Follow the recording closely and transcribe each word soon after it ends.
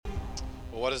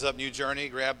Well, what is up, New Journey?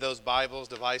 Grab those Bibles,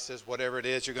 devices, whatever it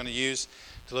is you're going to use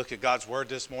to look at God's Word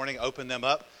this morning. Open them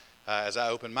up, as I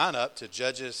open mine up, to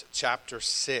Judges chapter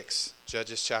 6.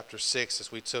 Judges chapter 6,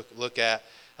 as we look at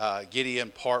Gideon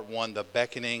part 1, the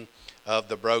beckoning of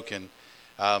the broken.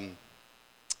 I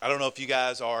don't know if you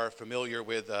guys are familiar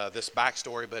with this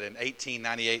backstory, but in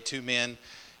 1898, two men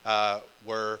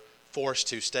were forced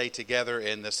to stay together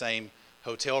in the same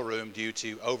hotel room due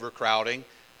to overcrowding.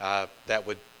 That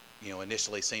would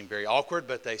initially seem very awkward,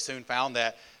 but they soon found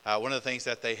that one of the things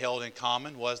that they held in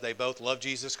common was they both loved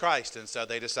Jesus Christ. And so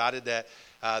they decided that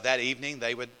that evening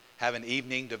they would have an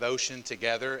evening devotion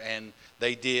together, and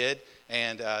they did.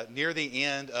 And near the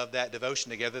end of that devotion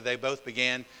together, they both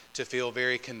began to feel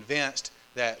very convinced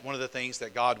that one of the things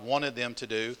that God wanted them to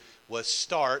do was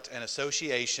start an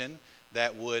association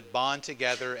that would bond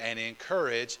together and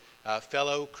encourage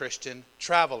fellow Christian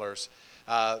travelers.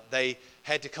 They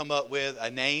had to come up with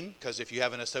a name, because if you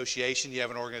have an association, you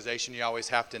have an organization, you always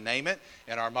have to name it.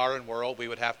 In our modern world, we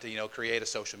would have to, create a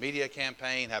social media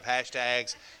campaign, have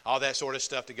hashtags, all that sort of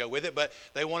stuff to go with it. But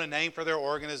they want a name for their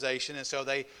organization, and so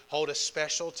they hold a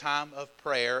special time of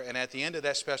prayer. And at the end of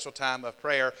that special time of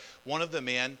prayer, one of the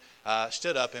men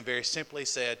stood up and very simply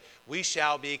said, "We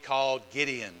shall be called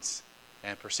Gideons,"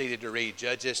 and proceeded to read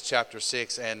Judges chapter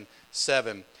 6 and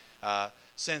 7.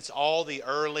 Since all the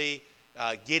early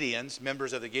Gideons,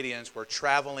 members of the Gideons, were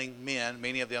traveling men,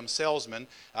 many of them salesmen,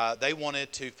 they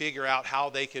wanted to figure out how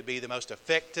they could be the most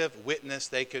effective witness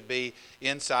they could be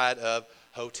inside of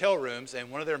hotel rooms.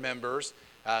 And one of their members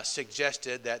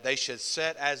suggested that they should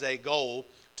set as a goal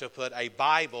to put a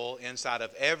Bible inside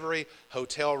of every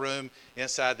hotel room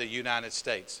inside the United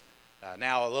States.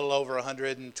 Now, a little over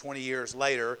 120 years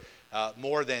later,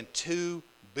 more than 2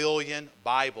 billion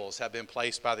Bibles have been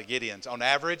placed by the Gideons. On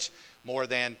average, more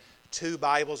than 2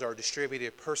 Bibles are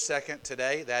distributed per second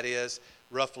today. That is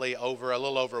roughly a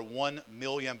little over 1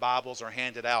 million Bibles are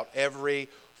handed out every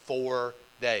 4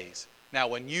 days. Now,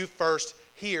 when you first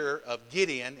hear of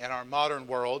Gideon in our modern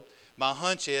world, my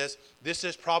hunch is this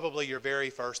is probably your very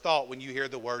first thought when you hear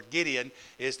the word Gideon,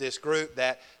 is this group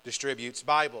that distributes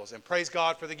Bibles. And praise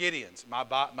God for the Gideons.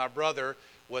 My brother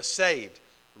was saved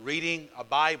reading a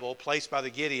Bible placed by the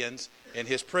Gideons in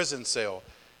his prison cell.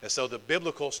 And so the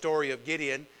biblical story of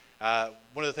Gideon,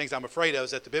 one of the things I'm afraid of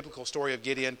is that the biblical story of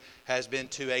Gideon has been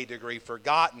to a degree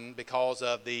forgotten because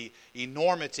of the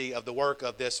enormity of the work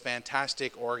of this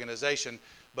fantastic organization.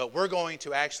 But we're going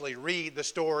to actually read the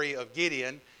story of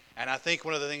Gideon, and I think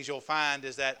one of the things you'll find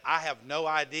is that I have no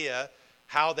idea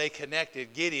how they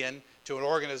connected Gideon to an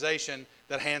organization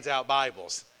that hands out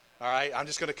Bibles. All right, I'm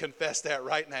just going to confess that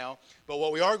right now. But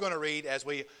what we are going to read, it's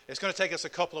going to take us a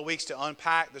couple of weeks to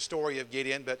unpack the story of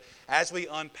Gideon. But as we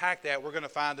unpack that, we're going to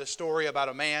find a story about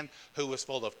a man who was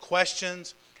full of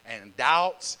questions and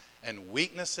doubts and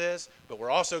weaknesses. But we're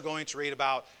also going to read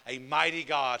about a mighty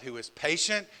God who is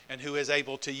patient and who is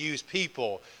able to use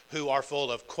people who are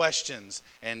full of questions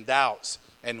and doubts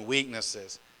and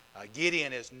weaknesses.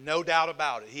 Gideon is no doubt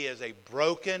about it. He is a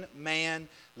broken man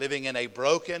living in a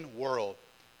broken world.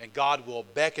 And God will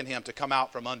beckon him to come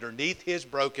out from underneath his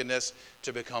brokenness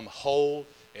to become whole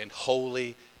and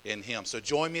holy in him. So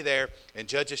join me there in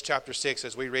Judges chapter 6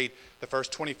 as we read the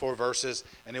first 24 verses,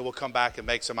 and then we'll come back and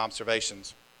make some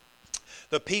observations.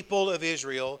 The people of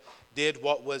Israel did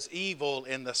what was evil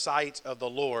in the sight of the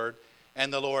Lord,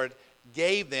 and the Lord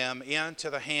gave them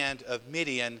into the hand of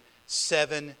Midian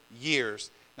 7 years.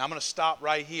 Now I'm going to stop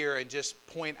right here and just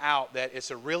point out that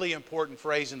it's a really important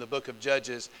phrase in the book of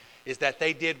Judges, is that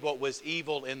they did what was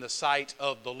evil in the sight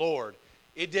of the Lord.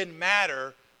 It didn't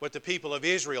matter what the people of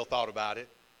Israel thought about it.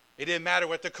 It didn't matter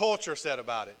what the culture said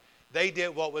about it. They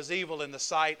did what was evil in the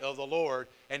sight of the Lord,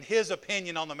 and his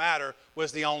opinion on the matter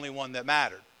was the only one that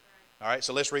mattered. All right,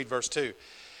 so let's read verse 2.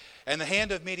 And the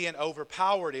hand of Midian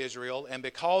overpowered Israel, and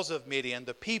because of Midian,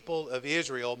 the people of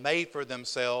Israel made for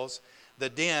themselves the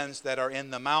dens that are in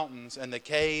the mountains and the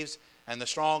caves and the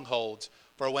strongholds.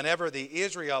 For whenever the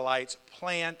Israelites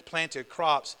planted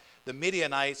crops, the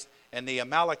Midianites and the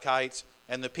Amalekites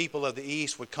and the people of the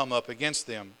east would come up against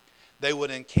them. They would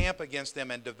encamp against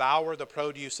them and devour the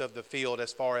produce of the field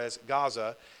as far as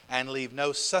Gaza, and leave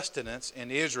no sustenance in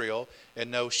Israel,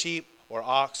 and no sheep or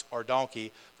ox or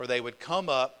donkey, for they would come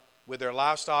up with their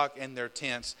livestock and their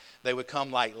tents. They would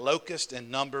come like locusts in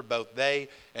number, both they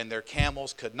and their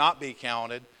camels could not be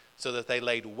counted, so that they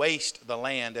laid waste the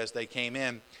land as they came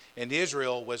in. And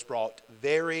Israel was brought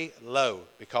very low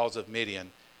because of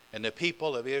Midian. And the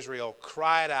people of Israel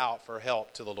cried out for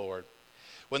help to the Lord.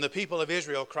 When the people of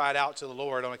Israel cried out to the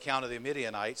Lord on account of the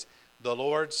Midianites, the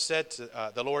Lord sent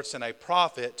a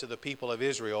prophet to the people of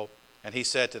Israel And he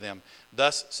said to them,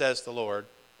 Thus says the Lord,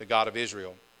 the God of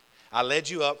Israel, I led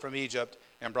you up from Egypt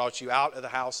and brought you out of the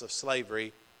house of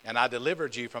slavery, and I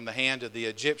delivered you from the hand of the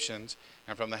Egyptians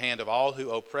and from the hand of all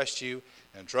who oppressed you,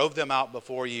 and drove them out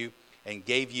before you, and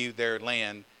gave you their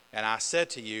land. And I said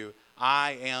to you,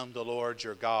 I am the Lord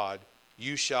your God.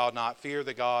 You shall not fear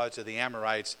the gods of the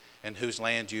Amorites in whose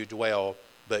land you dwell,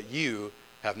 but you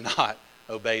have not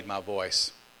obeyed my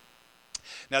voice.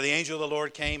 Now the angel of the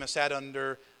Lord came and sat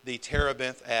under the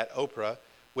terebinth at Ophrah,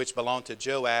 which belonged to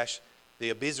Joash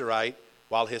the Abiezrite,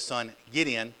 while his son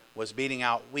Gideon was beating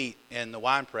out wheat in the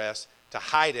winepress to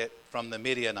hide it from the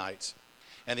Midianites.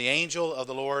 And the angel of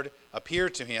the Lord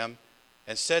appeared to him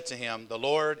and said to him, The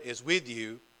Lord is with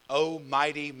you, O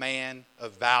mighty man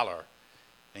of valor.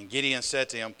 And Gideon said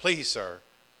to him, Please, sir,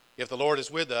 if the Lord is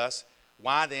with us,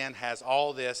 why then has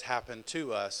all this happened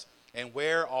to us? And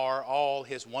where are all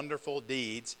his wonderful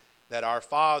deeds that our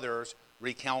fathers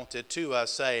recounted to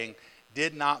us, saying,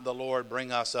 Did not the Lord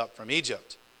bring us up from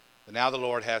Egypt? But now the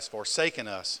Lord has forsaken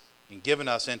us and given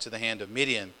us into the hand of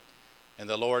Midian. And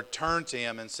the Lord turned to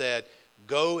him and said,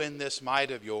 Go in this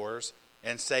might of yours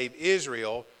and save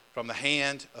Israel from the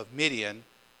hand of Midian.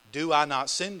 Do I not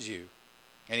send you?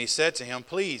 And he said to him,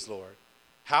 Please, Lord,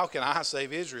 how can I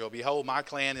save Israel? Behold, my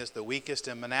clan is the weakest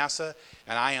in Manasseh,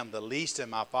 and I am the least in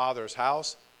my father's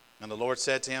house. And the Lord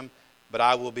said to him, But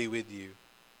I will be with you,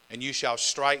 and you shall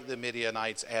strike the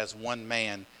Midianites as one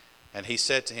man. And he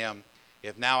said to him,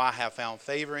 If now I have found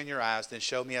favor in your eyes, then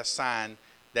show me a sign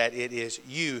that it is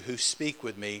you who speak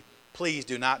with me. Please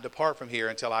do not depart from here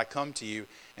until I come to you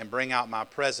and bring out my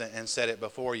present and set it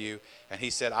before you. And he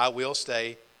said, I will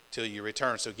stay till you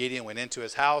return. So Gideon went into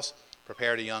his house,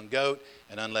 prepared a young goat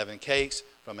and unleavened cakes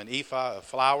from an ephah of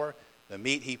flour. The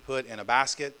meat he put in a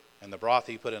basket, and the broth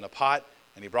he put in a pot.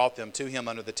 And he brought them to him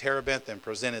under the terebinth and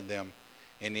presented them.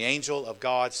 And the angel of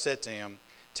God said to him,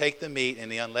 Take the meat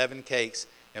and the unleavened cakes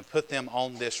and put them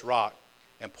on this rock,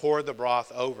 and pour the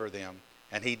broth over them.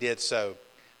 And he did so.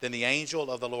 Then the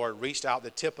angel of the Lord reached out the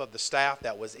tip of the staff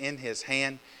that was in his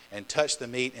hand and touched the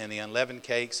meat and the unleavened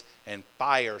cakes, and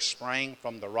fire sprang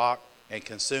from the rock and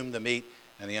consumed the meat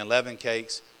and the unleavened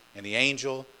cakes, and the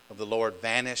angel of the Lord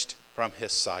vanished from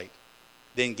his sight.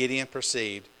 Then Gideon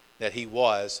perceived that he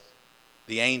was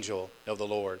the angel of the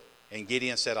Lord. And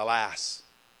Gideon said, Alas,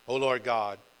 O Lord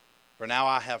God, for now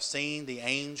I have seen the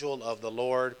angel of the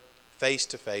Lord face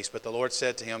to face. But the Lord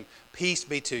said to him, Peace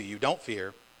be to you, don't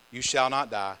fear. You shall not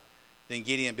die. Then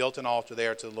Gideon built an altar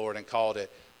there to the Lord and called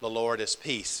it, The Lord is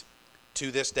Peace.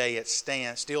 To this day it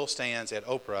still stands at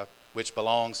Ophrah, which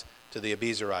belongs to the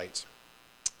Abiezrites.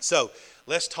 So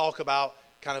let's talk about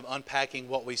kind of unpacking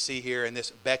what we see here in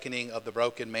this beckoning of the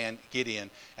broken man Gideon.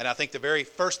 And I think the very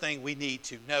first thing we need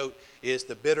to note is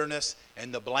the bitterness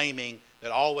and the blaming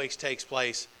that always takes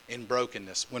place in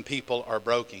brokenness, when people are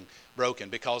broken.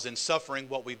 Because in suffering,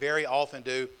 what we very often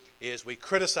do is we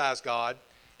criticize God,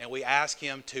 and we ask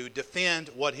him to defend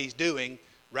what he's doing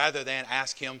rather than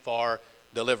ask him for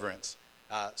deliverance.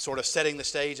 Sort of setting the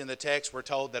stage in the text, we're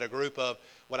told that a group of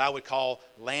what I would call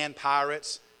land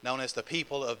pirates, known as the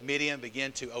people of Midian,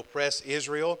 begin to oppress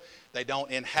Israel. They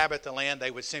don't inhabit the land.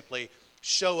 They would simply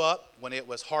show up when it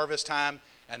was harvest time,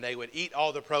 and they would eat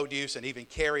all the produce and even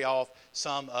carry off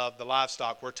some of the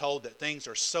livestock. We're told that things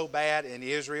are so bad in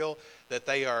Israel that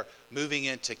they are moving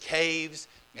into caves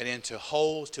and into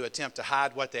holes to attempt to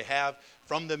hide what they have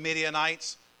from the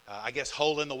Midianites. I guess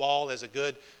hole in the wall is a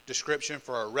good description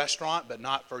for a restaurant, but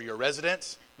not for your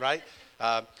residence, right?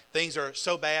 Things are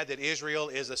so bad that Israel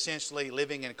is essentially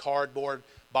living in cardboard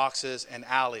boxes and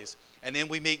alleys. And then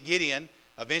we meet Gideon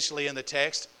eventually in the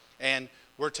text, and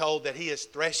we're told that he is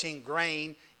threshing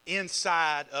grain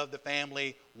inside of the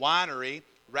family winery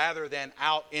rather than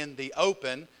out in the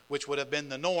open, which would have been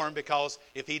the norm, because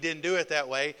if he didn't do it that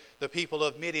way, the people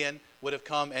of Midian would have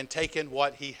come and taken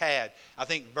what he had. I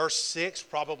think verse 6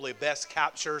 probably best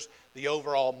captures the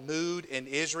overall mood in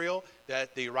Israel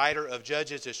that the writer of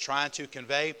Judges is trying to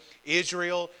convey.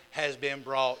 Israel has been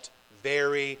brought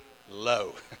very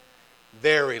low.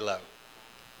 Very low.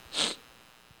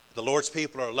 The Lord's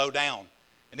people are low down.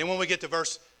 And then when we get to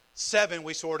verse 7,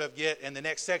 we sort of get, in the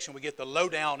next section, we get the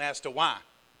lowdown as to why.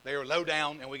 They are low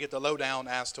down, and we get the lowdown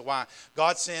as to why.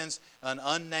 God sends an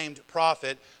unnamed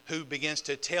prophet who begins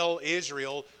to tell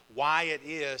Israel why it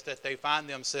is that they find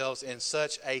themselves in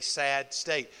such a sad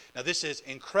state. Now, this is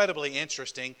incredibly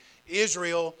interesting.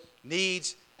 Israel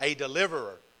needs a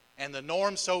deliverer. And the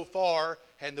norm so far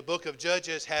in the book of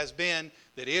Judges has been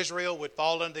that Israel would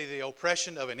fall under the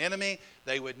oppression of an enemy.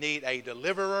 They would need a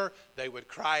deliverer. They would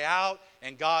cry out,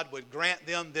 and God would grant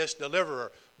them this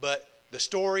deliverer. But The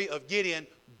story of Gideon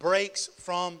breaks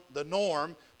from the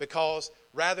norm because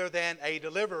rather than a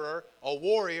deliverer, a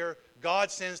warrior,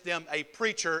 God sends them a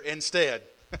preacher instead.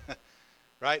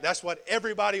 Right? That's what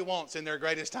everybody wants in their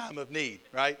greatest time of need,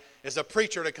 right? Is a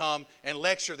preacher to come and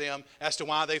lecture them as to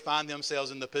why they find themselves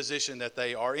in the position that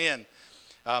they are in.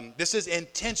 This is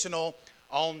intentional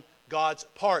on God's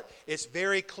part. It's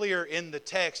very clear in the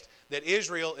text that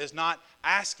Israel is not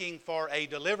asking for a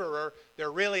deliverer.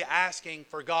 They're really asking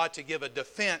for God to give a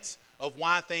defense of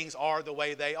why things are the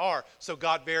way they are. So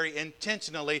God very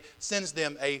intentionally sends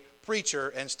them a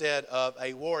preacher instead of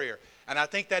a warrior. And I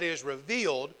think that is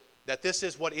revealed that this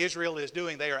is what Israel is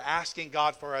doing. They are asking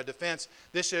God for a defense.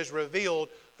 This is revealed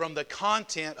from the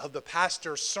content of the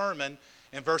pastor's sermon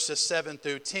in verses 7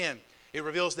 through 10. It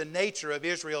reveals the nature of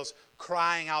Israel's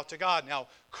crying out to God. Now,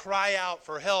 cry out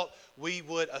for help, we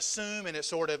would assume, and it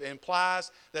sort of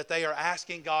implies that they are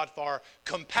asking God for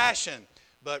compassion.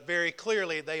 But very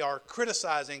clearly, they are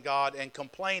criticizing God and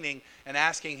complaining and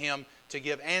asking Him to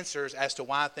give answers as to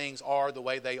why things are the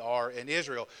way they are in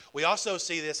Israel. We also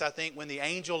see this, I think, when the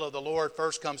angel of the Lord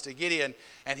first comes to Gideon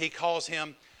and he calls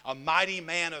him a mighty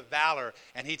man of valor,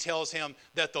 and he tells him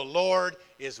that the Lord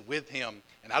is with him.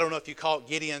 And I don't know if you caught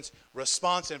Gideon's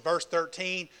response in verse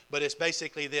 13, but it's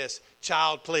basically this: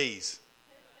 child, please.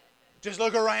 Just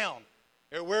look around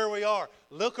at where we are.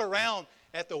 Look around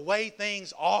at the way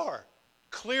things are.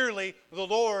 Clearly, the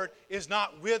Lord is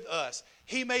not with us.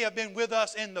 He may have been with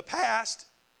us in the past.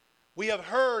 We have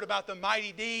heard about the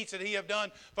mighty deeds that He have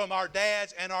done from our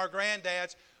dads and our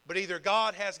granddads, but either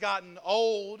God has gotten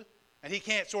old and He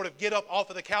can't sort of get up off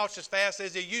of the couch as fast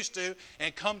as He used to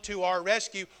and come to our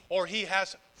rescue, or He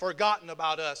has forgotten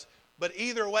about us. But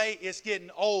either way, it's getting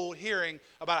old hearing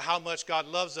about how much God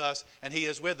loves us and He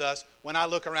is with us when I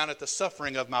look around at the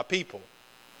suffering of my people.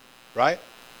 Right?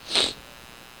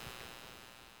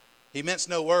 He minced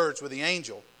no words with the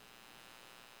angel.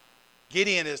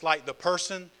 Gideon is like the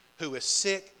person who is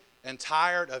sick and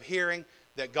tired of hearing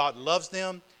that God loves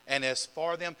them and is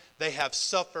for them. They have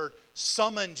suffered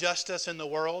some injustice in the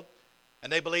world, and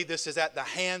they believe this is at the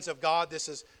hands of God. This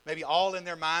is maybe all in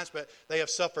their minds, but they have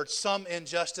suffered some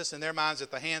injustice in their minds at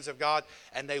the hands of God,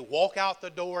 and they walk out the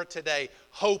door today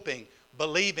hoping,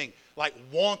 believing, like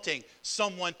wanting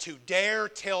someone to dare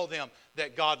tell them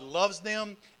that God loves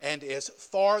them and is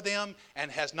for them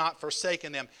and has not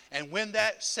forsaken them. And when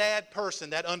that sad person,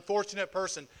 that unfortunate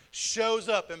person, shows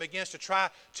up and begins to try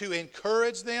to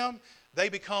encourage them, they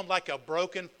become like a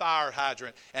broken fire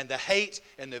hydrant, and the hate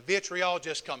and the vitriol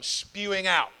just comes spewing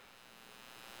out.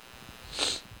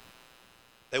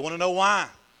 They want to know why.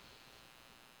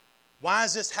 Why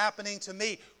is this happening to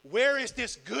me? Where is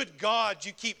this good God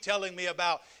you keep telling me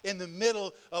about in the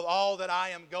middle of all that I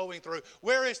am going through?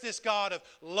 Where is this God of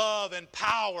love and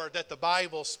power that the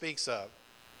Bible speaks of?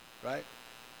 Right?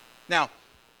 Now,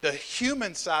 the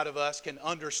human side of us can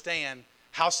understand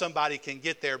how somebody can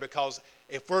get there, because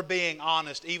if we're being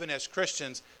honest, even as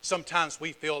Christians, sometimes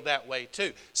we feel that way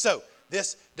too. So,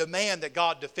 this demand that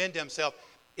God defend Himself,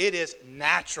 it is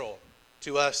natural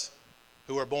to us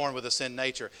who are born with a sin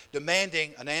nature.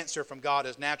 Demanding an answer from God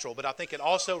is natural, but I think it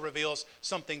also reveals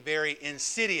something very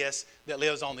insidious that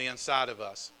lives on the inside of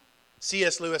us.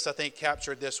 C.S. Lewis, I think,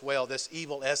 captured this well, this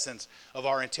evil essence of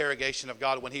our interrogation of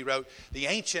God, when he wrote, "The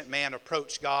ancient man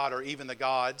approached God, or even the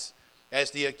gods,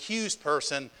 as the accused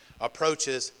person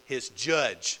approaches his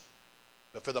judge.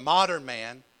 But for the modern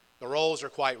man, the roles are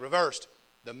quite reversed.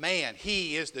 The man,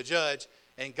 he is the judge,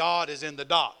 and God is in the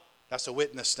dock." That's a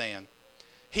witness stand.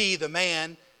 He, the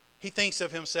man, he thinks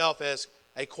of himself as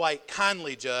a quite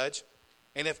kindly judge.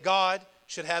 And if God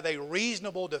should have a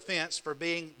reasonable defense for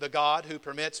being the God who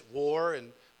permits war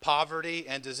and poverty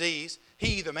and disease,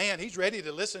 he, the man, he's ready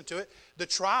to listen to it. The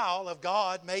trial of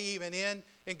God may even end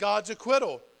in God's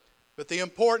acquittal. But the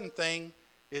important thing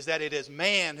is that it is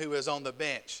man who is on the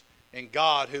bench and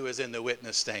God who is in the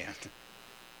witness stand.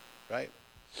 Right?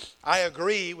 I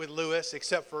agree with Lewis,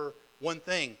 except for one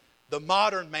thing. The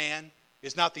modern man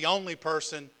is not the only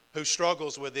person who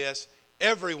struggles with this.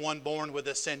 Everyone born with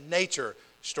a sin nature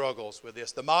struggles with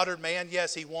this. The modern man,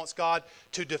 yes, he wants God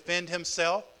to defend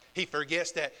Himself. He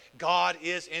forgets that God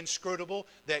is inscrutable,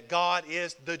 that God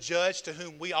is the judge to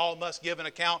whom we all must give an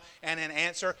account and an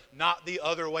answer, not the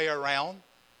other way around.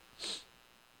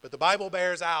 But the Bible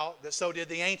bears out that so did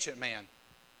the ancient man.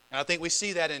 And I think we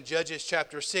see that in Judges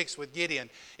chapter 6 with Gideon.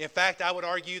 In fact, I would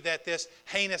argue that this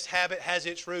heinous habit has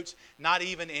its roots not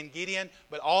even in Gideon,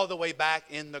 but all the way back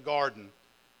in the garden.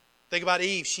 Think about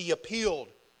Eve. She appealed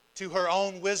to her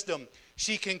own wisdom.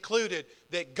 She concluded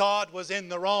that God was in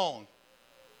the wrong.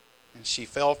 And she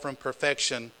fell from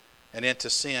perfection and into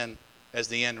sin as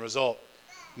the end result.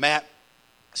 Matt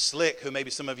Slick, who maybe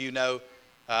some of you know,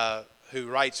 who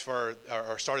writes for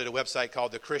or started a website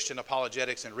called the Christian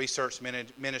Apologetics and Research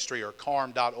Ministry, or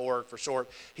CARM.org for short.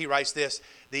 He writes this: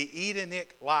 the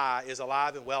Edenic lie is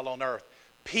alive and well on earth.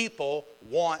 People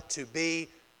want to be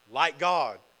like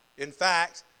God. In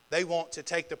fact, they want to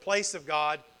take the place of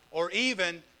God, or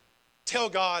even tell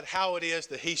God how it is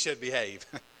that he should behave.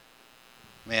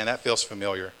 Man, that feels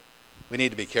familiar. We need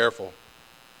to be careful.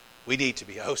 We need to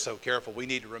be oh so careful. We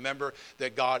need to remember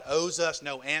that God owes us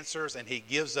no answers and he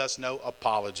gives us no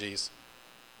apologies.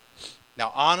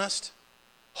 Now, honest,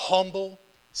 humble,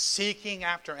 seeking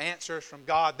after answers from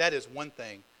God, that is one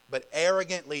thing. But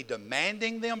arrogantly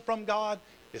demanding them from God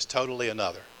is totally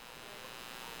another.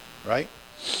 Right?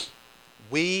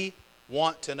 We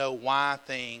want to know why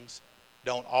things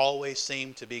don't always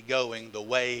seem to be going the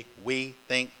way we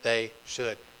think they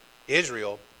should.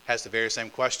 Israel has the very same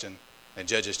question in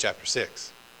Judges chapter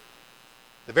 6.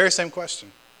 The very same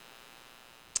question.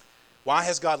 Why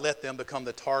has God let them become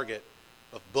the target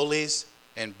of bullies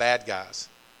and bad guys?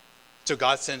 So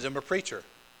God sends them a preacher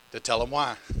to tell them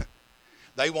why.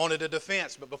 They wanted a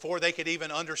defense, but before they could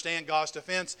even understand God's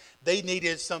defense, they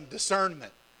needed some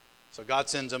discernment. So God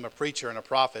sends them a preacher and a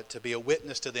prophet to be a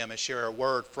witness to them and share a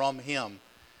word from him.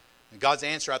 And God's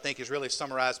answer, I think, is really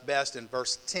summarized best in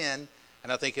verse 10,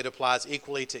 and I think it applies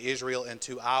equally to Israel and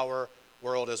to our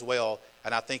world as well.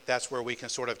 And I think that's where we can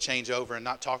sort of change over and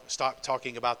not stop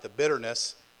talking about the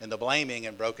bitterness and the blaming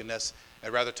and brokenness,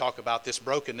 and rather talk about this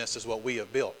brokenness is what we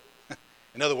have built.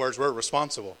 In other words, we're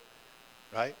responsible,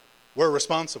 right? We're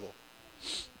responsible.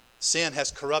 Sin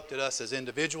has corrupted us as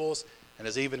individuals and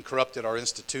has even corrupted our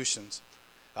institutions.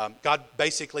 God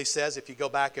basically says, if you go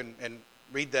back and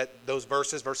read those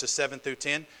verses 7 through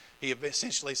 10, he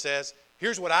essentially says,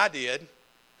 here's what I did,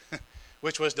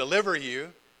 which was deliver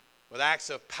you with acts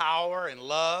of power and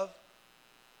love.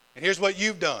 And here's what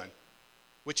you've done,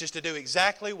 which is to do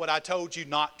exactly what I told you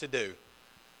not to do,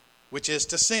 which is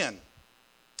to sin.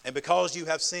 And because you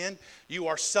have sinned, you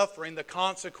are suffering the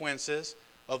consequences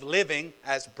of living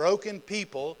as broken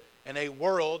people in a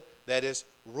world that is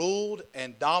ruled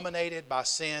and dominated by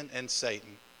sin and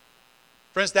Satan.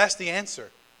 Friends, that's the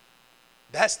answer.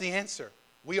 That's the answer.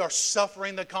 We are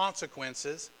suffering the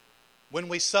consequences when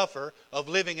we suffer of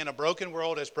living in a broken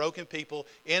world as broken people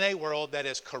in a world that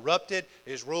is corrupted,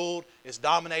 is ruled, is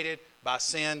dominated by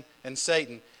sin and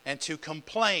Satan. And to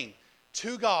complain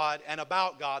to God and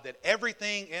about God that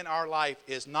everything in our life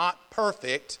is not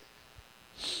perfect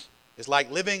is like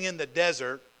living in the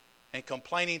desert and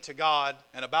complaining to God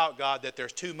and about God that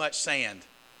there's too much sand.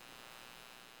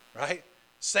 Right?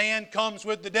 Sand comes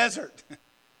with the desert.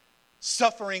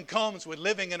 Suffering comes with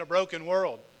living in a broken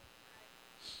world.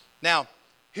 Now,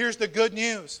 here's the good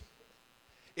news.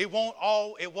 It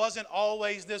wasn't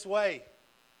always this way.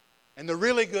 And the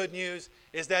really good news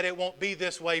is that it won't be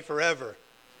this way forever.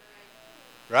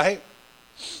 Right?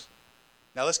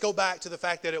 Now let's go back to the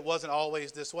fact that it wasn't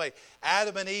always this way.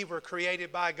 Adam and Eve were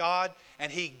created by God,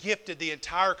 and he gifted the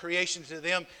entire creation to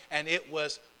them, and it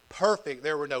was perfect.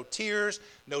 There were no tears,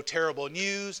 no terrible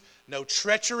news, no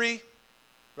treachery.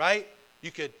 Right?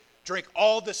 You could drink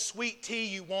all the sweet tea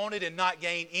you wanted and not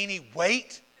gain any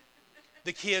weight.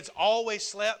 The kids always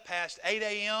slept past 8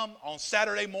 a.m. on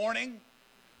Saturday morning.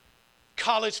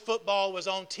 College football was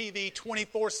on TV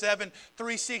 24/7,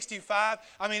 365.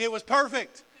 I mean, it was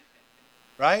perfect.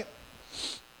 Right?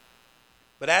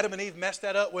 But Adam and Eve messed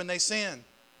that up when they sinned.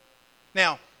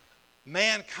 Now,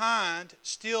 mankind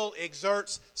still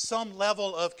exerts some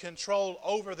level of control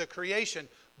over the creation,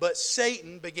 but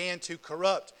Satan began to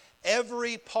corrupt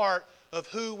every part of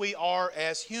who we are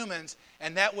as humans,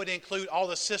 and that would include all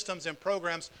the systems and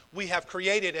programs we have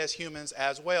created as humans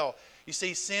as well. You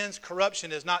see, sin's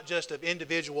corruption is not just of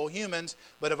individual humans,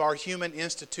 but of our human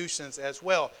institutions as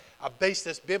well. I base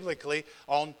this biblically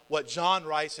on what John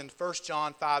writes in 1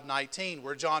 John 5:19,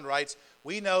 where John writes,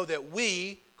 we know that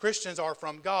we, Christians, are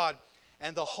from God,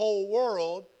 and the whole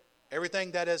world,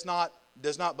 everything that does not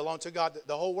belong to God,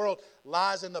 the whole world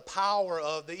lies in the power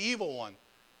of the evil one.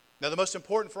 Now, the most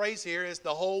important phrase here is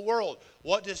the whole world.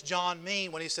 What does John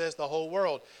mean when he says the whole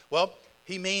world? Well,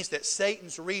 he means that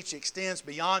Satan's reach extends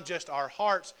beyond just our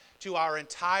hearts to our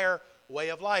entire way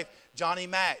of life. John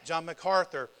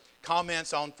MacArthur,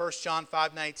 comments on 1 John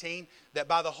 5:19 that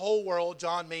by the whole world,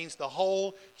 John means the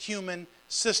whole human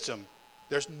system.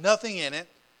 There's nothing in it,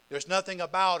 there's nothing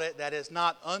about it that is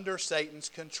not under Satan's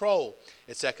control.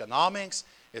 It's economics,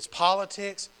 it's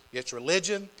politics, it's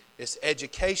religion, it's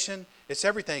education, it's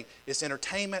everything. It's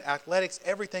entertainment, athletics,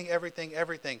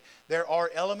 everything. There are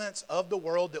elements of the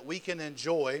world that we can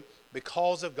enjoy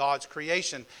because of God's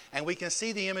creation. And we can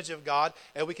see the image of God,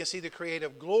 and we can see the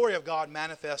creative glory of God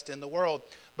manifest in the world.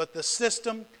 But the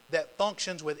system that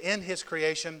functions within His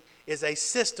creation is a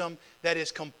system that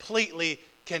is completely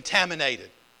contaminated.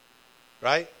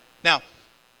 Right? Now,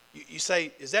 you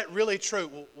say, is that really true?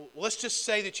 Well, let's just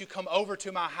say that you come over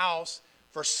to my house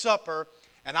for supper,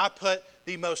 and I put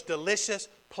the most delicious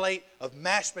plate of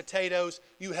mashed potatoes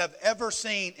you have ever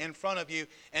seen in front of you,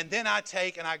 and then I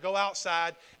take and I go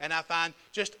outside and I find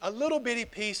just a little bitty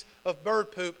piece of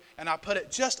bird poop and I put it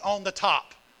just on the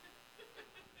top.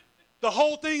 The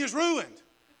whole thing is ruined.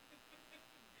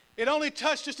 It only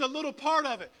touched just a little part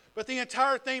of it, but the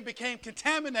entire thing became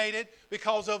contaminated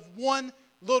because of one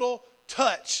little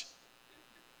touch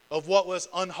of what was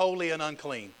unholy and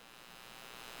unclean.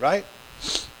 Right?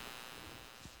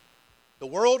 The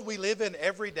world we live in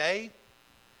every day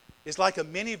is like a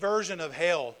mini version of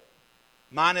hell,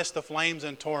 minus the flames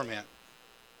and torment.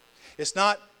 It's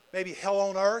not maybe hell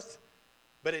on earth,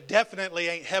 but it definitely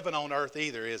ain't heaven on earth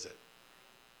either, is it?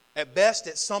 At best,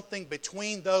 it's something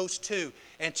between those two.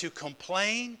 And to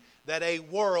complain that a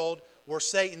world where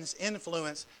Satan's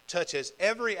influence touches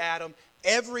every atom,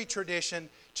 every tradition,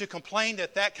 to complain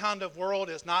that that kind of world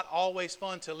is not always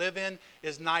fun to live in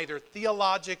is neither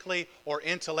theologically or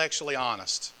intellectually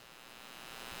honest.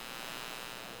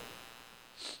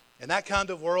 In that kind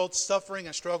of world, suffering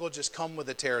and struggle just come with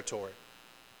the territory.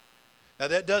 Now,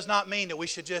 that does not mean that we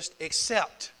should just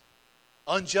accept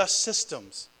unjust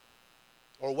systems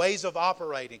or ways of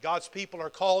operating. God's people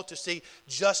are called to see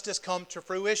justice come to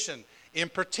fruition, in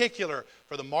particular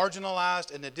for the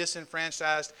marginalized and the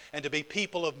disenfranchised, and to be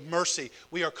people of mercy.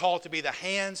 We are called to be the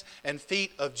hands and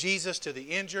feet of Jesus to the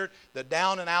injured, the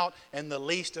down and out, and the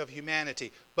least of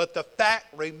humanity. But the fact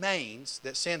remains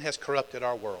that sin has corrupted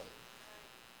our world.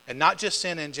 And not just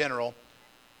sin in general.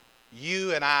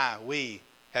 You and I, we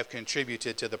have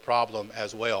contributed to the problem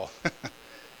as well.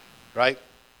 Right?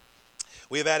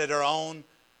 We have added our own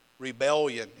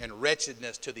rebellion and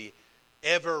wretchedness to the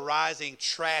ever-rising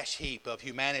trash heap of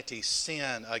humanity's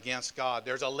sin against God.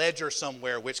 There's a ledger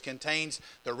somewhere which contains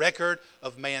the record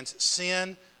of man's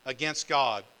sin against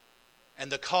God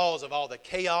and the cause of all the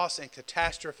chaos and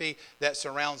catastrophe that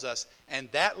surrounds us.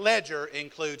 And that ledger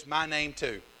includes my name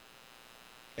too.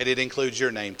 And it includes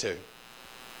your name too.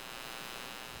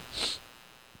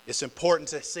 It's important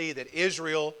to see that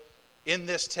Israel in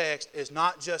this text is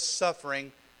not just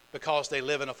suffering because they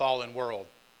live in a fallen world.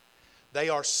 They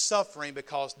are suffering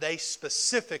because they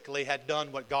specifically had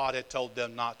done what God had told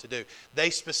them not to do. They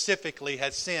specifically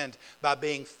had sinned by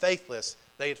being faithless.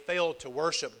 They had failed to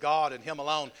worship God and Him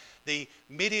alone. The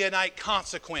Midianite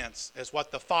consequence is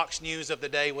what the Fox News of the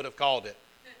day would have called it.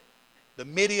 The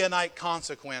Midianite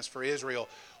consequence for Israel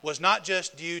was not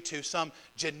just due to some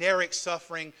generic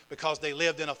suffering because they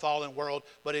lived in a fallen world,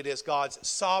 but it is God's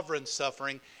sovereign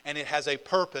suffering, and it has a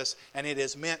purpose, and it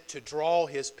is meant to draw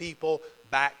His people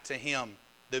back to Him.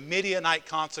 The Midianite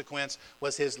consequence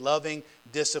was His loving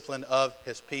discipline of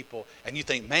His people. And you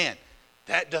think, man,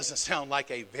 that doesn't sound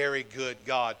like a very good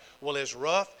God. Well, as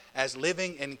rough as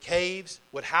living in caves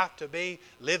would have to be,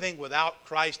 living without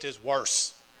Christ is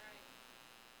worse.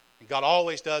 And God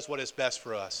always does what is best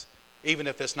for us, even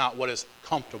if it's not what is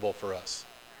comfortable for us.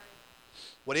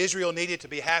 What Israel needed to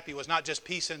be happy was not just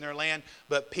peace in their land,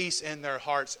 but peace in their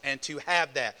hearts. And to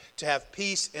have that, to have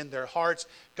peace in their hearts,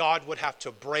 God would have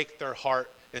to break their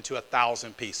heart into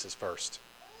 1,000 pieces first.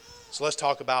 So let's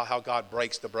talk about how God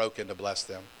breaks the broken to bless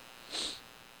them.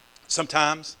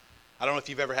 Sometimes, I don't know if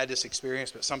you've ever had this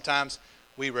experience, but sometimes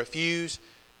we refuse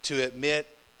to admit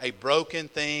a broken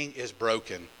thing is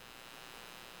broken.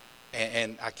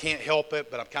 And I can't help it,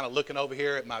 but I'm kind of looking over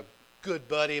here at my good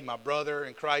buddy, my brother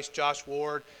in Christ, Josh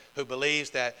Ward, who believes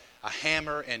that a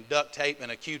hammer and duct tape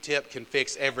and a Q-tip can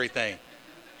fix everything.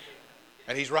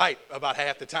 And he's right about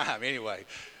half the time anyway,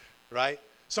 right?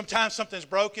 Sometimes something's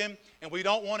broken and we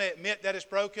don't want to admit that it's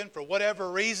broken for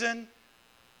whatever reason.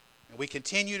 And we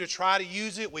continue to try to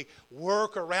use it. We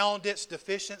work around its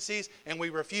deficiencies and we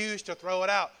refuse to throw it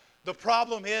out. The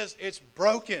problem is it's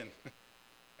broken.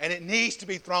 And it needs to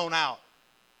be thrown out.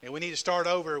 And we need to start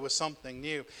over with something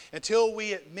new. Until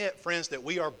we admit, friends, that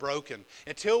we are broken,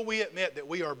 until we admit that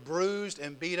we are bruised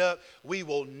and beat up, we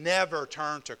will never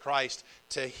turn to Christ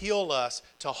to heal us,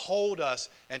 to hold us,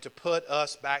 and to put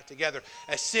us back together.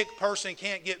 A sick person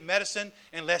can't get medicine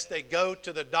unless they go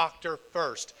to the doctor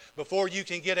first. Before you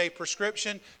can get a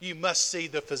prescription, you must see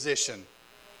the physician.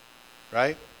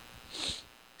 Right?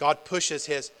 God pushes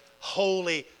His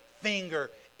holy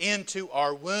finger into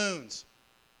our wounds.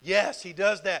 Yes, He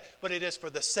does that, but it is for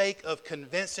the sake of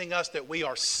convincing us that we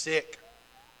are sick.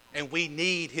 And we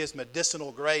need His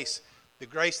medicinal grace, the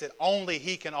grace that only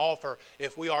He can offer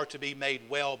if we are to be made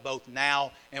well both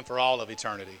now and for all of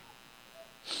eternity.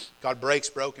 God breaks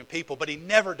broken people, but He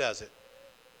never does it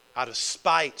out of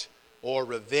spite or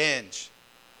revenge.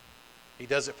 He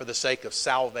does it for the sake of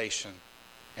salvation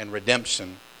and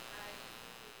redemption.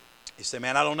 You say,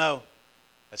 man, I don't know.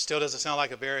 That still doesn't sound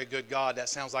like a very good God. That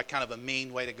sounds like kind of a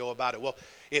mean way to go about it. Well,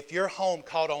 if your home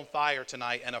caught on fire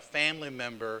tonight and a family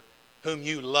member whom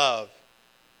you love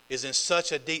is in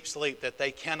such a deep sleep that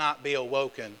they cannot be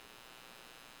awoken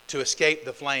to escape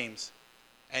the flames,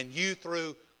 and you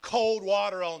threw cold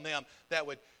water on them that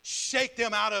would shake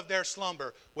them out of their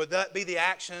slumber, would that be the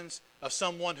actions of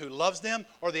someone who loves them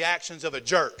or the actions of a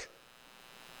jerk?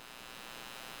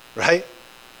 Right?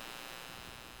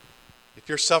 If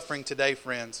you're suffering today,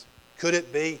 friends, could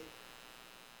it be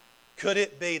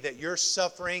that your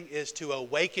suffering is to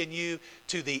awaken you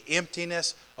to the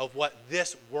emptiness of what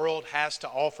this world has to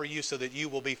offer you so that you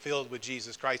will be filled with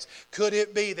Jesus Christ? Could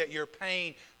it be that your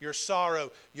pain, your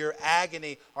sorrow, your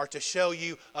agony are to show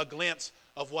you a glimpse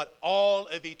of what all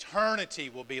of eternity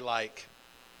will be like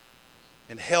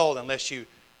in hell unless you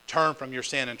turn from your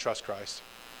sin and trust Christ?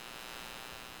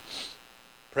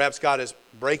 Perhaps God is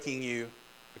breaking you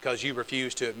because you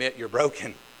refuse to admit you're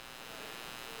broken.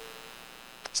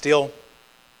 Still,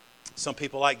 some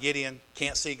people like Gideon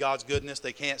can't see God's goodness.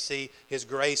 They can't see His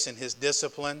grace and His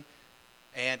discipline.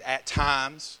 And at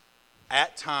times,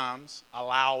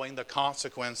 allowing the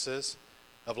consequences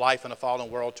of life in a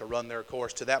fallen world to run their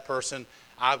course. To that person,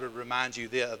 I would remind you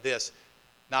of this.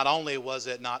 Not only was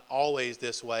it not always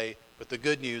this way, but the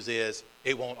good news is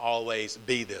it won't always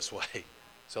be this way.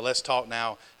 So let's talk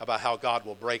now about how God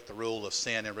will break the rule of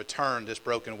sin and return this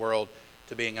broken world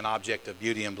to being an object of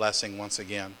beauty and blessing once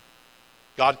again.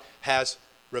 God has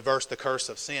reversed the curse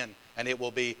of sin, and it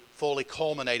will be fully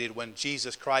culminated when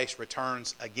Jesus Christ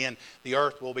returns again. The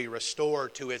earth will be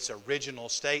restored to its original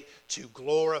state to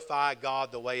glorify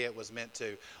God the way it was meant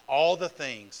to. All the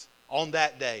things on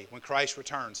that day when Christ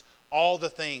returns, all the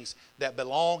things that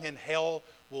belong in hell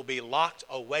will be locked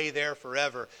away there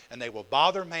forever, and they will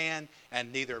bother man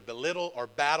and neither belittle or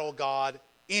battle God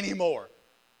anymore.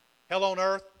 Hell on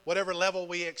earth, whatever level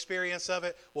we experience of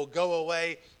it, will go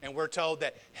away, and we're told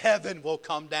that heaven will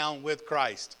come down with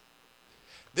Christ.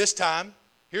 This time,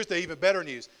 here's the even better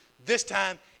news. This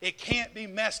time, it can't be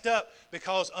messed up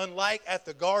because unlike at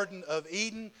the Garden of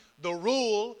Eden, the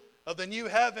rule of the new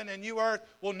heaven and new earth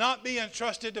will not be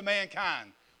entrusted to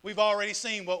mankind. We've already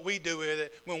seen what we do with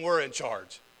it when we're in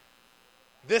charge.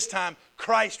 This time,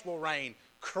 Christ will reign.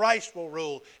 Christ will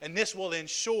rule. And this will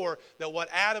ensure that what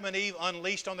Adam and Eve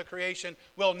unleashed on the creation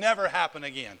will never happen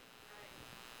again.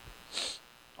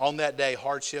 On that day,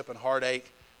 hardship and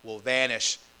heartache will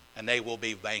vanish and they will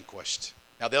be vanquished.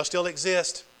 Now, they'll still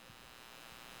exist,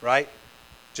 right?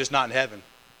 Just not in heaven.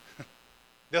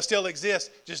 They'll still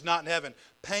exist, just not in heaven.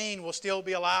 Pain will still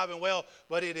be alive and well,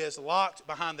 but it is locked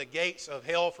behind the gates of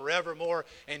hell forevermore,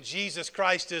 and Jesus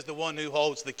Christ is the one who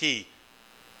holds the key.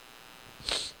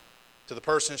 To the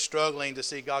person struggling to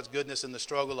see God's goodness in the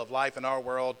struggle of life in our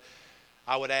world,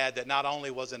 I would add that not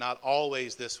only was it not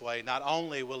always this way, not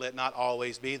only will it not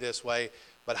always be this way,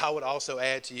 but I would also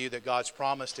add to you that God's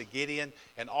promise to Gideon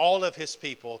and all of His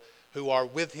people who are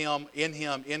with Him,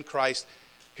 in Christ,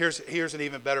 here's an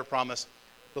even better promise.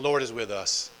 The Lord is with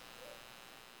us.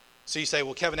 So you say,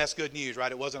 well, Kevin, that's good news,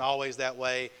 right? It wasn't always that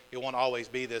way. It won't always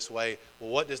be this way. Well,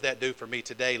 what does that do for me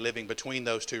today living between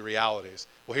those two realities?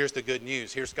 Well, here's the good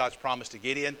news. Here's God's promise to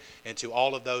Gideon and to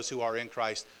all of those who are in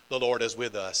Christ. The Lord is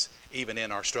with us, even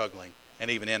in our struggling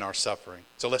and even in our suffering.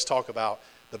 So let's talk about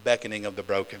the beckoning of the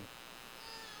broken.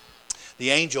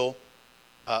 The angel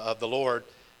of the Lord,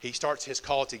 he starts his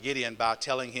call to Gideon by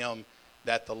telling him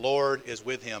that the Lord is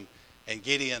with him. And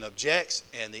Gideon objects,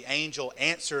 and the angel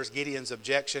answers Gideon's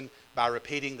objection by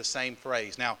repeating the same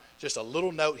phrase. Now, just a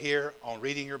little note here on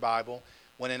reading your Bible.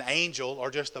 When an angel, or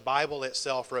just the Bible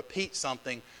itself, repeats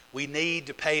something, we need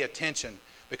to pay attention.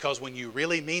 Because when you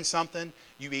really mean something,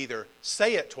 you either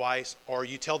say it twice, or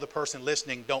you tell the person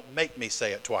listening, don't make me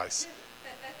say it twice.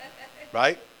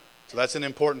 Right? So that's an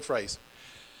important phrase.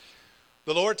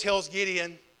 The Lord tells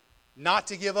Gideon not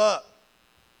to give up.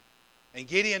 And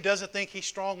Gideon doesn't think he's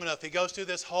strong enough. He goes through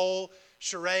this whole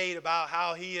charade about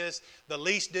how he is the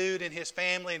least dude in his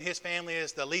family, and his family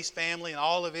is the least family in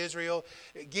all of Israel.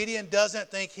 Gideon doesn't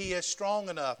think he is strong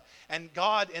enough. And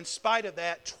God, in spite of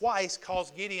that, twice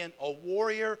calls Gideon a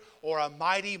warrior or a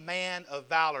mighty man of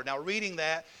valor. Now, reading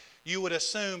that, you would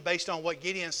assume, based on what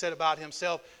Gideon said about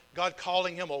himself, God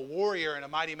calling him a warrior and a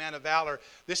mighty man of valor.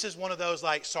 This is one of those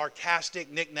like sarcastic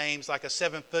nicknames, like a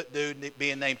 7-foot dude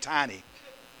being named Tiny.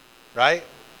 Right?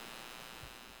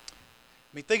 I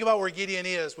mean, think about where Gideon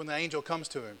is when the angel comes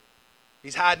to him.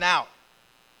 He's hiding out,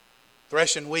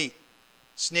 threshing wheat,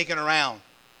 sneaking around.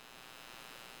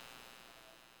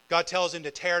 God tells him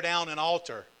to tear down an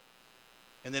altar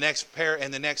in the next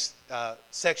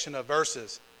section of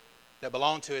verses that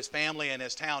belong to his family and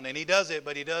his town. And he does it,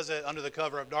 but he does it under the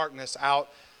cover of darkness out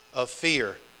of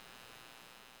fear.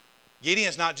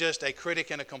 Gideon's not just a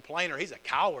critic and a complainer. He's a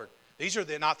coward. These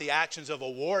are not the actions of a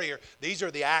warrior. These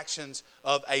are the actions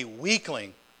of a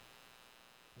weakling.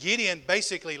 Gideon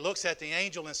basically looks at the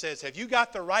angel and says, "Have you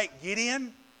got the right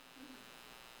Gideon?"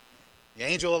 The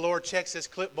angel of the Lord checks his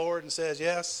clipboard and says,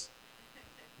 "Yes.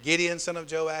 Gideon, son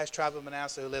of Joash, tribe of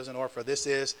Manasseh, who lives in Ophrah. This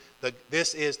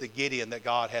is the Gideon that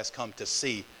God has come to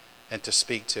see and to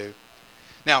speak to."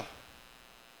 Now,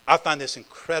 I find this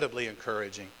incredibly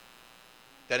encouraging,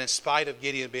 that in spite of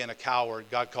Gideon being a coward,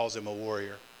 God calls him a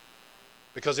warrior.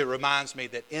 Because it reminds me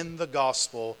that in the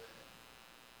gospel,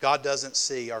 God doesn't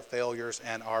see our failures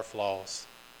and our flaws.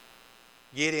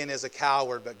 Gideon is a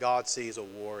coward, but God sees a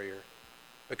warrior.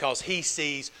 Because he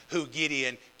sees who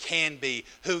Gideon can be,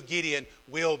 who Gideon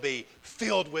will be,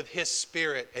 filled with his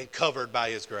Spirit and covered by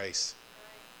his grace.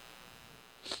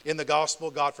 In the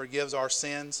gospel, God forgives our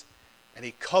sins and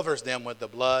he covers them with the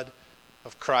blood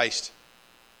of Christ.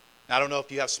 Now, I don't know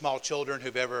if you have small children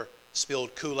who've ever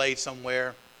spilled Kool-Aid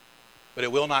somewhere, but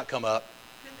it will not come up.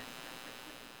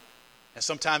 And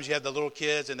sometimes you have the little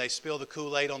kids and they spill the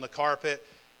Kool-Aid on the carpet,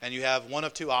 and you have one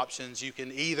of two options. You can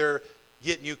either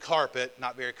get new carpet,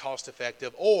 not very cost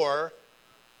effective, or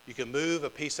you can move a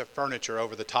piece of furniture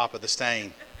over the top of the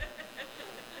stain.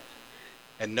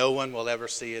 And no one will ever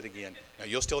see it again. Now,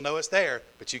 you'll still know it's there,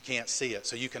 but you can't see it.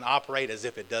 So you can operate as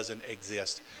if it doesn't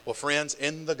exist. Well, friends,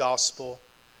 in the gospel,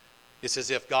 it's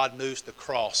as if God moves the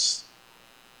cross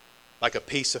like a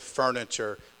piece of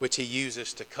furniture which he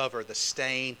uses to cover the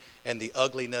stain and the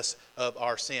ugliness of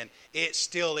our sin. It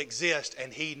still exists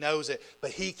and he knows it,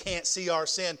 but he can't see our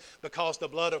sin because the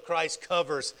blood of Christ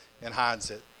covers and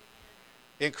hides it.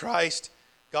 In Christ,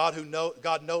 God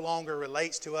no longer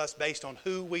relates to us based on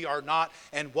who we are not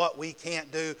and what we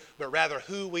can't do, but rather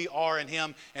who we are in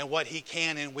him and what he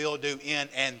can and will do in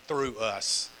and through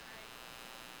us.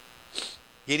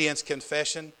 Gideon's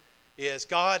confession is,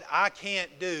 "God, I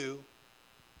can't do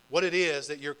what it is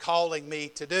that you're calling me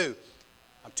to do.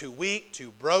 I'm too weak,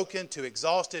 too broken, too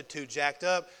exhausted, too jacked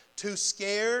up, too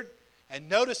scared." And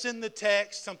notice in the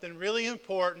text something really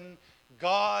important.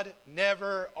 God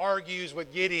never argues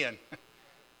with Gideon.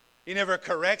 He never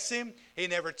corrects him. He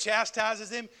never chastises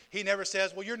him. He never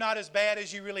says, "Well, you're not as bad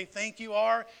as you really think you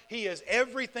are." He is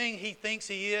everything he thinks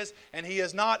he is, and he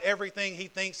is not everything he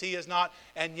thinks he is not.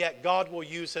 And yet God will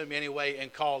use him anyway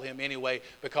and call him anyway,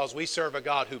 because we serve a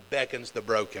God who beckons the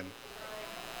broken.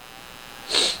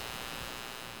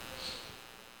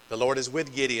 The Lord is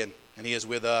with Gideon, and he is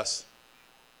with us.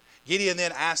 Gideon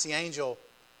then asks the angel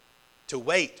to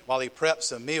wait while he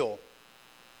preps a meal.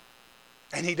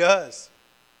 And he does.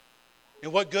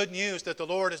 And what good news that the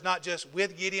Lord is not just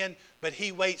with Gideon, but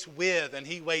he waits with and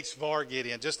he waits for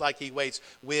Gideon, just like he waits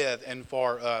with and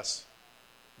for us.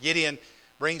 Gideon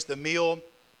brings the meal.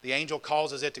 The angel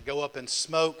causes it to go up in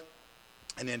smoke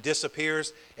and then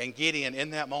disappears. And Gideon,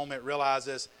 in that moment,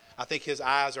 realizes, I think his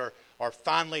eyes are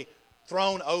finally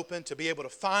thrown open to be able to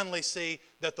finally see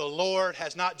that the Lord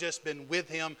has not just been with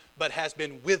him, but has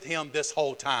been with him this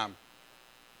whole time.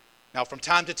 Now, from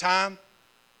time to time,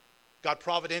 God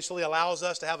providentially allows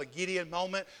us to have a Gideon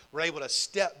moment. We're able to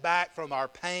step back from our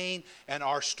pain and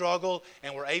our struggle,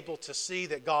 and we're able to see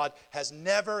that God has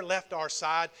never left our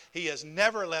side. He has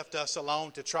never left us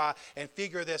alone to try and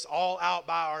figure this all out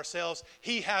by ourselves.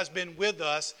 He has been with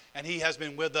us, and he has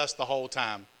been with us the whole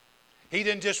time. He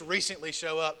didn't just recently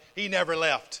show up. He never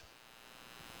left.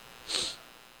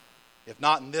 If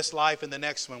not in this life, in the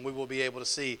next one, we will be able to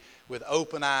see with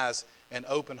open eyes and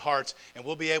open hearts, and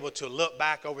we'll be able to look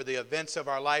back over the events of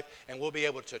our life, and we'll be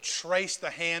able to trace the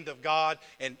hand of God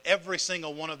in every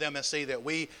single one of them and see that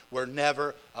we were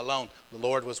never alone. The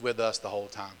Lord was with us the whole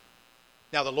time.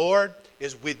 Now, the Lord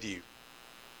is with you.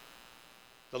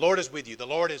 The Lord is with you. The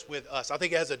Lord is with us. I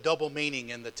think it has a double meaning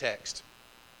in the text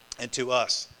and to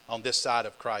us on this side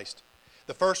of Christ.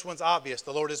 The first one's obvious.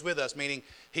 The Lord is with us, meaning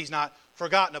he's not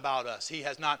forgotten about us. He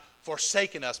has not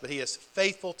forsaken us, but he is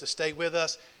faithful to stay with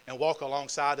us and walk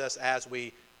alongside us as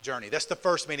we journey. That's the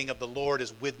first meaning of the Lord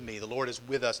is with me. The Lord is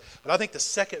with us. But I think the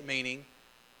second meaning,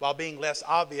 while being less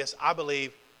obvious, I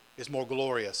believe is more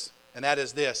glorious. And that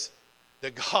is this,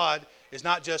 that God is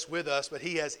not just with us, but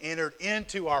he has entered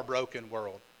into our broken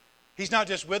world. He's not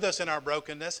just with us in our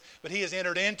brokenness, but He has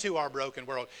entered into our broken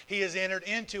world. He has entered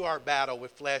into our battle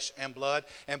with flesh and blood,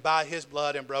 and by His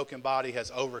blood and broken body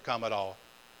has overcome it all.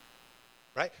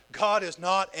 Right? God is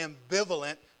not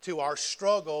ambivalent to our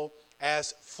struggle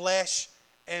as flesh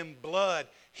and blood.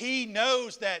 He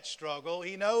knows that struggle.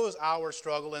 He knows our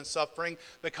struggle and suffering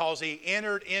because He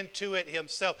entered into it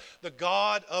Himself. The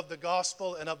God of the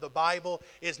gospel and of the Bible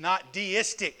is not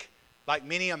deistic like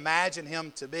many imagine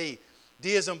Him to be.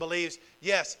 Deism believes,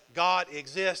 yes, God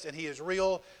exists and He is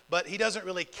real, but He doesn't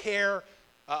really care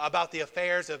about the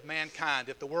affairs of mankind.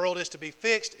 If the world is to be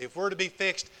fixed, if we're to be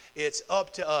fixed, it's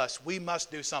up to us. We must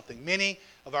do something. Many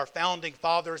of our founding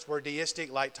fathers were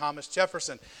deistic, like Thomas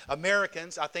Jefferson.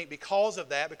 Americans, I think because of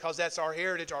that, because that's our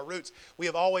heritage, our roots, we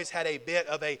have always had a bit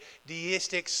of a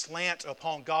deistic slant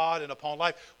upon God and upon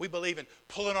life. We believe in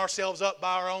pulling ourselves up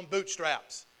by our own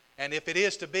bootstraps. And if it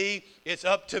is to be, it's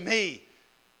up to me.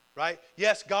 Right?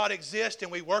 Yes, God exists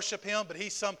and we worship Him, but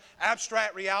He's some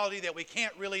abstract reality that we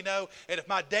can't really know. And if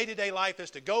my day-to-day life is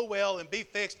to go well and be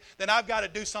fixed, then I've got to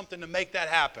do something to make that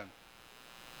happen.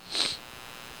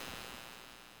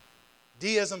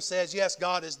 Deism says, yes,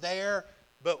 God is there,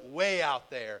 but way out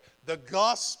there. The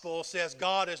gospel says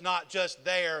God is not just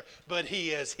there, but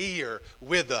He is here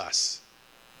with us.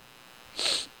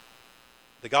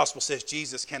 The gospel says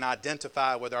Jesus can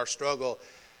identify with our struggle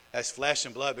as flesh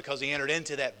and blood because He entered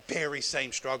into that very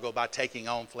same struggle by taking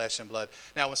on flesh and blood.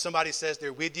 Now, when somebody says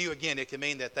they're with you, again, it can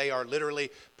mean that they are literally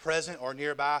present or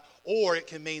nearby, or it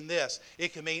can mean this.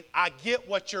 It can mean, I get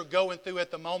what you're going through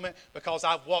at the moment because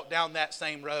I've walked down that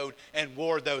same road and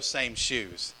wore those same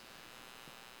shoes.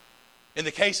 In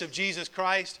the case of Jesus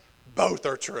Christ, both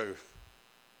are true.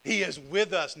 He is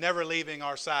with us, never leaving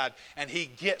our side, and He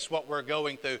gets what we're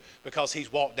going through because He's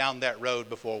walked down that road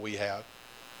before we have.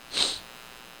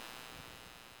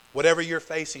 Whatever you're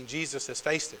facing, Jesus has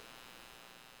faced it.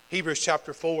 Hebrews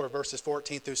chapter 4, verses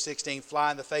 14 through 16,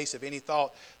 fly in the face of any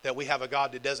thought that we have a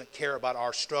God that doesn't care about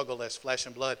our struggle as flesh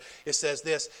and blood. It says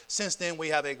this, since then we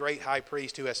have a great high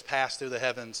priest who has passed through the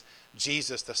heavens,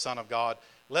 Jesus, the Son of God.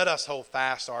 Let us hold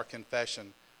fast our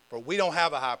confession, for we don't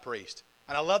have a high priest.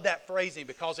 And I love that phrasing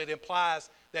because it implies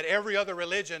that every other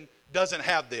religion doesn't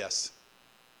have this.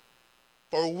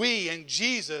 For we in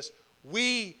Jesus,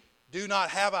 we do not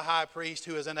have a high priest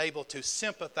who is unable to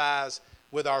sympathize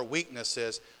with our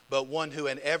weaknesses, but one who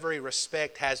in every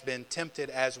respect has been tempted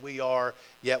as we are,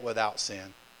 yet without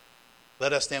sin.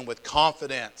 Let us then with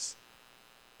confidence.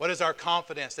 What is our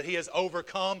confidence? That He has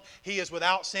overcome. He is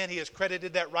without sin. He has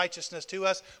credited that righteousness to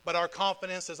us. But our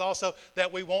confidence is also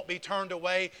that we won't be turned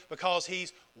away because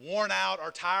He's worn out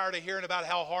or tired of hearing about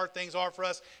how hard things are for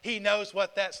us. He knows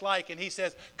what that's like, and He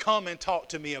says, come and talk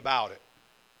to me about it.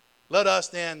 Let us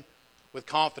then with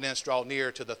confidence draw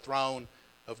near to the throne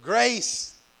of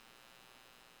grace.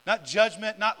 Not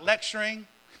judgment, not lecturing.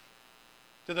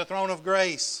 To the throne of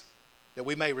grace, that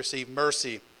we may receive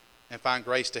mercy and find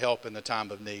grace to help in the time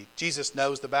of need. Jesus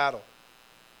knows the battle.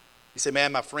 He said,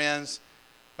 man, my friends,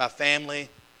 my family,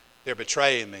 they're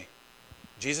betraying me.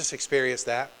 Jesus experienced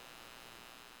that.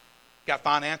 Got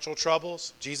financial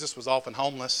troubles. Jesus was often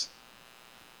homeless.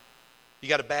 You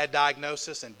got a bad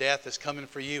diagnosis and death is coming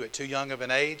for you at too young of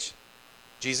an age.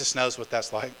 Jesus knows what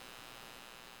that's like.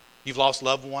 You've lost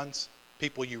loved ones,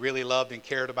 people you really loved and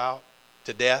cared about,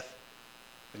 to death,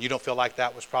 and you don't feel like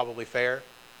that was probably fair.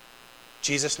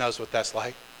 Jesus knows what that's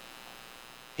like.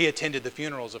 He attended the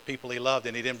funerals of people He loved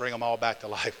and He didn't bring them all back to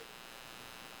life.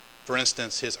 For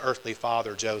instance, His earthly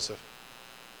father, Joseph.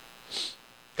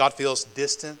 God feels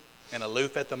distant and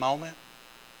aloof at the moment.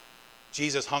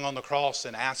 Jesus hung on the cross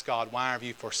and asked God, why have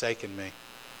you forsaken me?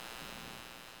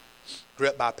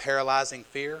 Gripped by paralyzing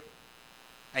fear,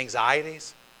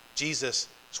 anxieties, Jesus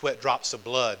sweat drops of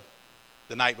blood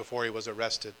the night before He was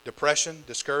arrested. Depression,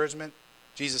 discouragement.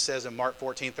 Jesus says in Mark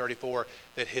 14:34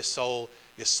 that His soul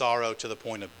is sorrow to the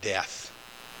point of death.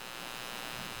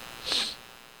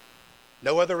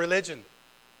 No other religion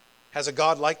has a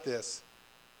God like this.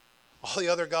 All the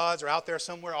other gods are out there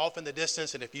somewhere off in the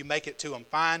distance, and if you make it to them,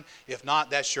 fine. If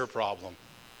not, that's your problem.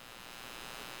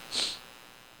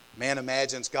 Man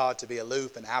imagines God to be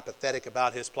aloof and apathetic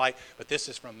about His plight, but this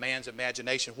is from man's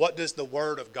imagination. What does the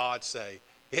Word of God say?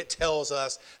 It tells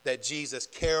us that Jesus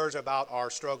cares about our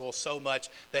struggle so much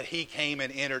that He came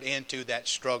and entered into that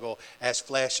struggle as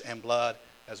flesh and blood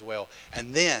as well.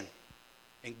 And then,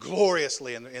 and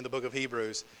gloriously in the book of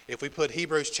Hebrews, if we put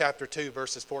Hebrews chapter 2,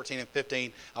 verses 14 and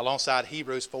 15 alongside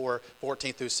Hebrews 4,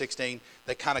 14 through 16,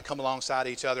 they kind of come alongside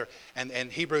each other. And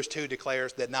Hebrews 2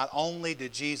 declares that not only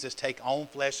did Jesus take on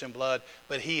flesh and blood,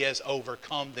 but He has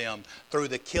overcome them through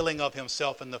the killing of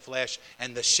Himself in the flesh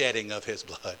and the shedding of His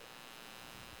blood.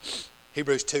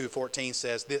 Hebrews 2:14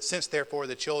 says, "Since therefore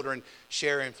the children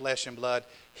share in flesh and blood,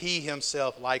 he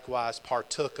himself likewise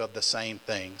partook of the same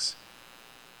things,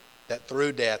 that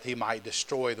through death he might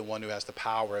destroy the one who has the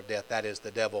power of death, that is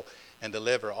the devil, and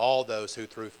deliver all those who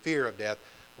through fear of death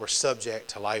were subject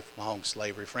to lifelong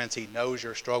slavery." Friends, he knows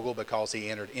your struggle because he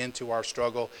entered into our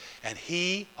struggle, and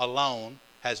he alone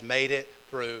has made it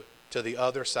through to the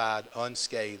other side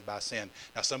unscathed by sin.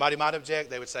 Now, somebody might object.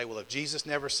 They would say, well, if Jesus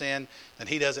never sinned, then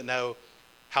he doesn't know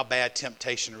how bad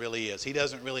temptation really is. He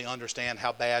doesn't really understand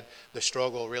how bad the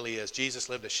struggle really is. Jesus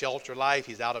lived a sheltered life.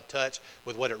 He's out of touch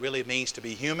with what it really means to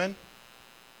be human,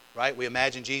 right? We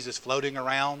imagine Jesus floating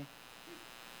around,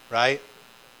 right?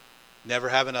 Never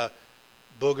having a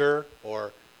booger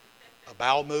or a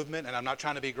bowel movement. And I'm not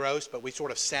trying to be gross, but we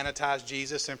sort of sanitize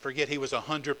Jesus and forget he was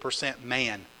 100%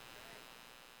 man.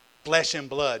 Flesh and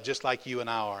blood, just like you and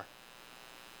I are.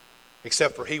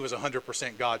 Except for he was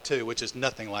 100% God too, which is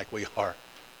nothing like we are.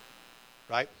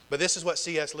 Right? But this is what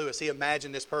C.S. Lewis, he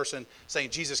imagined this person saying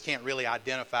Jesus can't really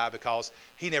identify because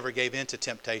he never gave in to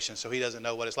temptation, so he doesn't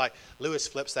know what it's like. Lewis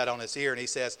flips that on its ear and he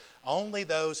says, only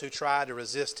those who try to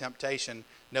resist temptation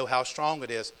know how strong it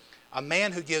is. A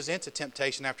man who gives in to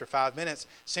temptation after 5 minutes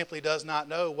simply does not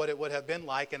know what it would have been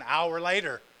like an hour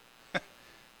later.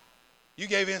 You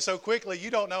gave in so quickly,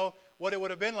 you don't know what it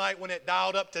would have been like when it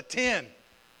dialed up to 10.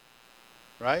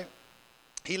 Right?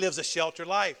 He lives a sheltered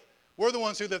life. We're the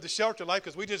ones who live the sheltered life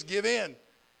because we just give in.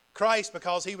 Christ,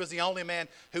 because he was the only man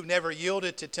who never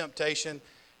yielded to temptation,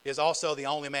 is also the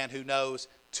only man who knows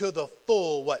to the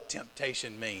full what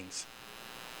temptation means.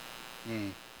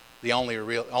 The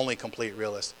only complete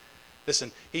realist.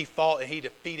 Listen, he fought and he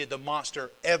defeated the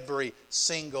monster every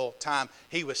single time.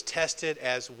 He was tested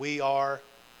as we are,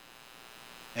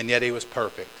 and yet he was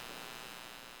perfect,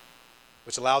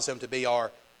 which allows him to be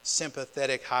our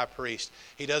sympathetic high priest.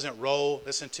 He doesn't roll,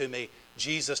 listen to me,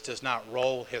 Jesus does not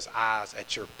roll his eyes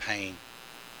at your pain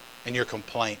and your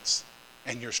complaints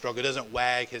and your struggle. He doesn't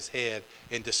wag his head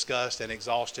in disgust and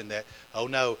exhaustion that, oh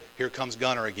no, here comes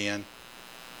Gunner again.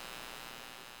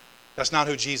 That's not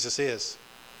who Jesus is.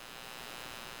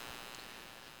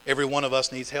 Every one of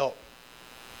us needs help.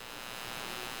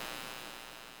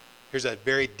 Here's a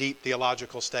very deep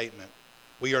theological statement.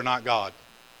 We are not God.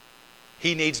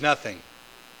 He needs nothing.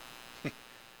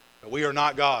 But we are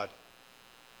not God.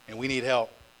 And we need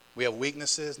help. We have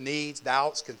weaknesses, needs,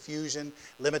 doubts, confusion,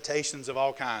 limitations of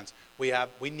all kinds. We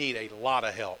need a lot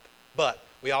of help. But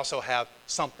we also have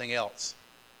something else.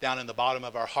 Down in the bottom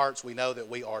of our hearts, we know that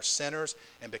we are sinners.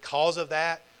 And because of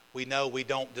that, we know we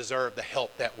don't deserve the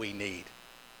help that we need.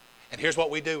 And here's what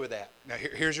we do with that. Now,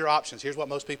 here's your options. Here's what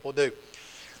most people do.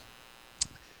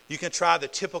 You can try the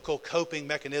typical coping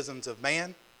mechanisms of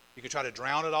man. You can try to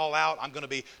drown it all out. I'm going to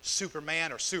be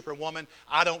Superman or Superwoman.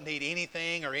 I don't need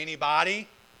anything or anybody.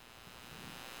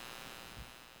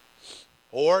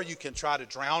 Or you can try to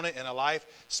drown it in a life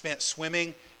spent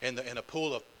swimming in a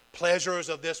pool of pleasures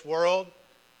of this world.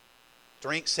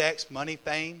 Drink, sex, money,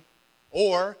 fame.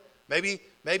 Or maybe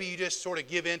you just sort of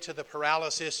give in to the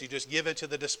paralysis. You just give in to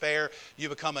the despair. You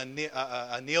become a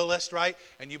nihilist, right?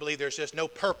 And you believe there's just no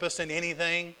purpose in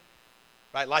anything.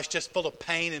 Right? Life's just full of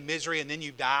pain and misery, and then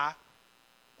you die.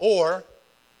 Or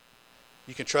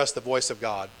you can trust the voice of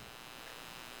God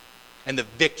and the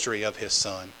victory of his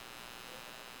Son.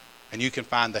 And you can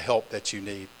find the help that you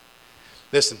need.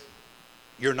 Listen,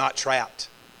 you're not trapped.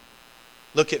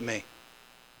 Look at me.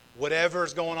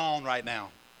 Whatever's going on right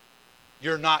now,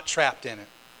 you're not trapped in it.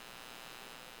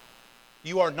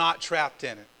 You are not trapped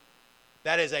in it.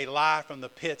 That is a lie from the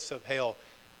pits of hell.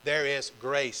 There is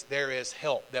grace. There is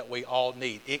help that we all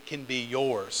need. It can be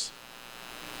yours.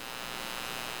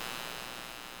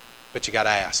 But you got to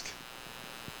ask.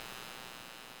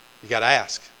 You got to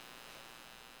ask.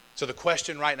 So the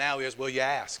question right now is, will you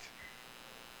ask?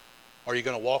 Or are you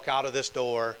going to walk out of this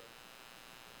door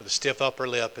with a stiff upper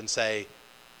lip and say,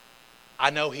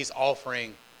 I know he's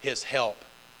offering his help,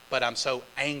 but I'm so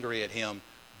angry at him,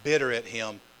 bitter at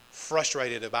him,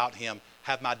 frustrated about him,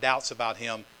 have my doubts about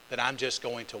him, that I'm just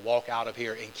going to walk out of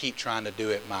here and keep trying to do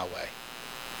it my way.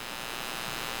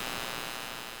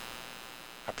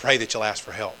 I pray that you'll ask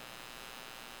for help.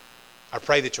 I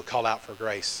pray that you'll call out for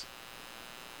grace.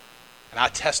 And I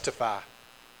testify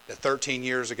that 13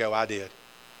 years ago I did.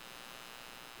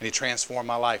 And he transformed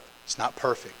my life. It's not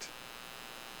perfect.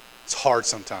 It's hard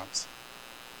sometimes.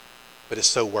 But it's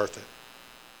so worth it.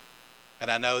 And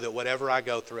I know that whatever I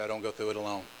go through, I don't go through it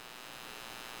alone.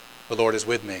 The Lord is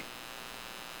with me.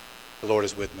 The Lord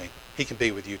is with me. He can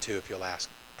be with you too if you'll ask.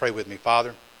 Pray with me.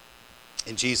 Father,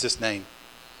 in Jesus' name,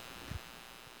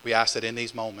 We ask that in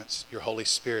these moments, your Holy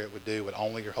Spirit would do what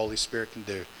only your Holy Spirit can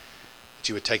do. That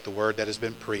you would take the word that has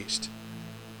been preached,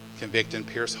 convict and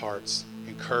pierce hearts,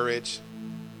 encourage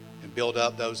and build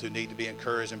up those who need to be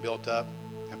encouraged and built up.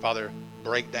 And Father,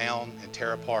 break down and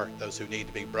tear apart those who need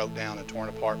to be broke down and torn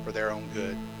apart for their own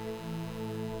good.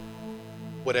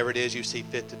 Whatever it is you see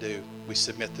fit to do, we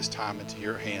submit this time into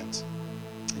your hands.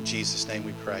 In Jesus' name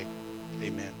we pray.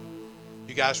 Amen.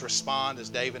 You guys respond as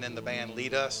David and the band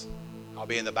lead us. I'll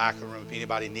be in the back of the room if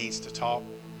anybody needs to talk.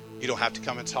 You don't have to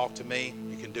come and talk to me.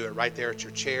 You can do it right there at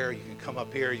your chair. You can come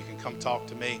up here. You can come talk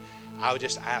to me. I would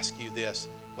just ask you this.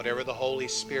 Whatever the Holy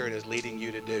Spirit is leading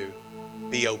you to do,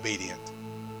 be obedient.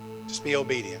 Just be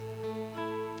obedient.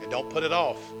 And don't put it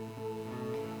off.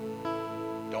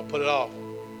 Don't put it off.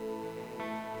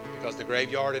 Because the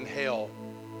graveyard in hell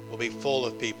will be full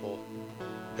of people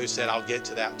who said, I'll get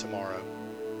to that tomorrow.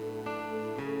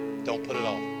 Don't put it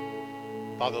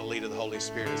off. Follow the lead of the Holy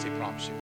Spirit as He prompts you.